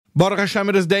Baruch Hashem,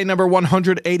 it is day number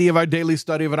 180 of our daily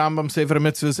study of Rambam Sefer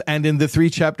HaMitzvos, and in the 3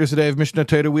 chapters today of Mishnah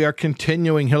Torah, we are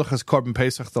continuing Hilchas Korban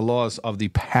Pesach, the laws of the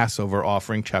Passover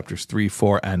offering, chapters 3,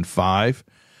 4, and 5.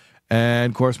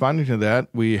 And corresponding to that,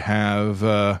 we have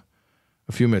a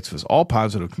few mitzvahs, all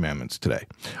positive commandments today.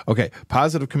 Okay,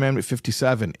 positive commandment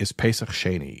 57 is Pesach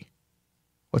Sheni.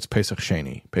 What's Pesach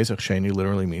Sheni? Pesach Sheni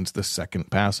literally means the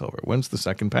second Passover. When's the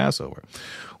second Passover?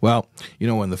 Well, you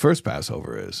know when the first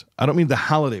Passover is. I don't mean the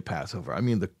holiday Passover. I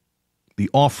mean the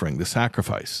offering, the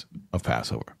sacrifice of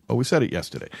Passover. Oh, we said it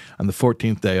yesterday, on the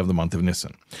 14th day of the month of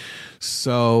Nisan.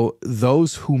 So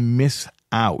those who miss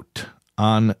out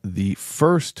on the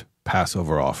first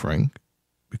Passover offering,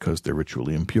 because they're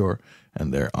ritually impure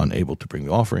and they're unable to bring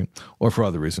the offering, or for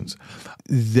other reasons,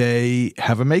 they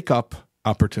have a make-up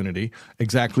opportunity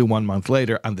exactly 1 month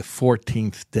later on the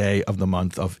 14th day of the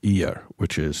month of Iyar,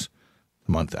 which is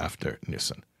the month after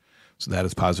Nisan. So that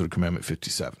is positive commandment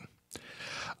 57.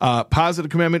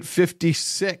 Positive commandment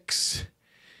 56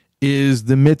 is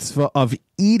the mitzvah of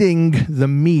eating the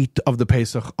meat of the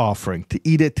Pesach offering, to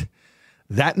eat it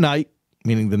that night,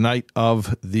 meaning the night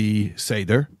of the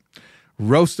Seder,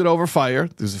 roast it over fire.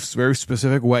 There's a very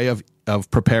specific way of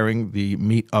preparing the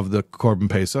meat of the Korban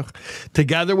Pesach,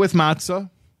 together with matzah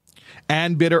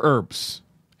and bitter herbs,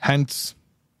 hence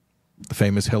the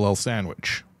famous Hillel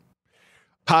sandwich.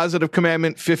 Positive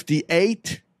commandment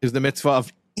 58 is the mitzvah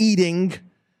of eating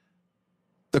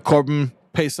the Korban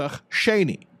Pesach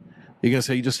Sheni. You're going to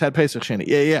say, you just had Pesach Sheni.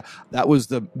 Yeah. That was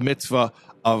the mitzvah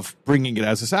of bringing it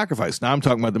as a sacrifice. Now I'm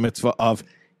talking about the mitzvah of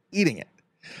eating it.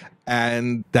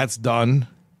 And that's done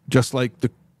just like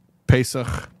the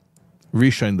Pesach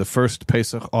Rishon, the first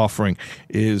Pesach offering,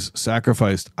 is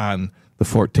sacrificed on the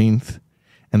 14th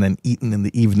and then eaten in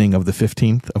the evening of the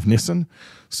 15th of Nisan.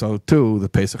 So too, the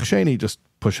Pesach Sheni, just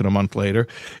push it a month later,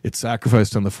 it's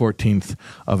sacrificed on the 14th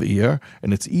of Iyar,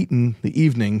 and it's eaten the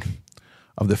evening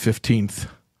of the 15th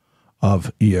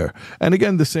of Iyar. And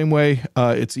again, the same way,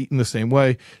 it's eaten the same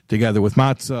way, together with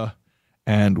matzah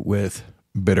and with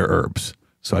bitter herbs.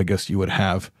 So I guess you would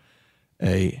have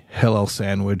a Hillel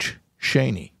sandwich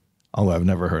Sheni, although I've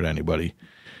never heard anybody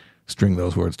string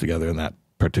those words together in that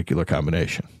particular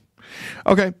combination.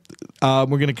 Okay, we're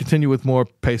going to continue with more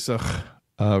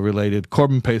Pesach-related,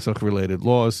 Korban Pesach-related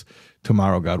laws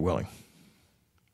tomorrow, God willing.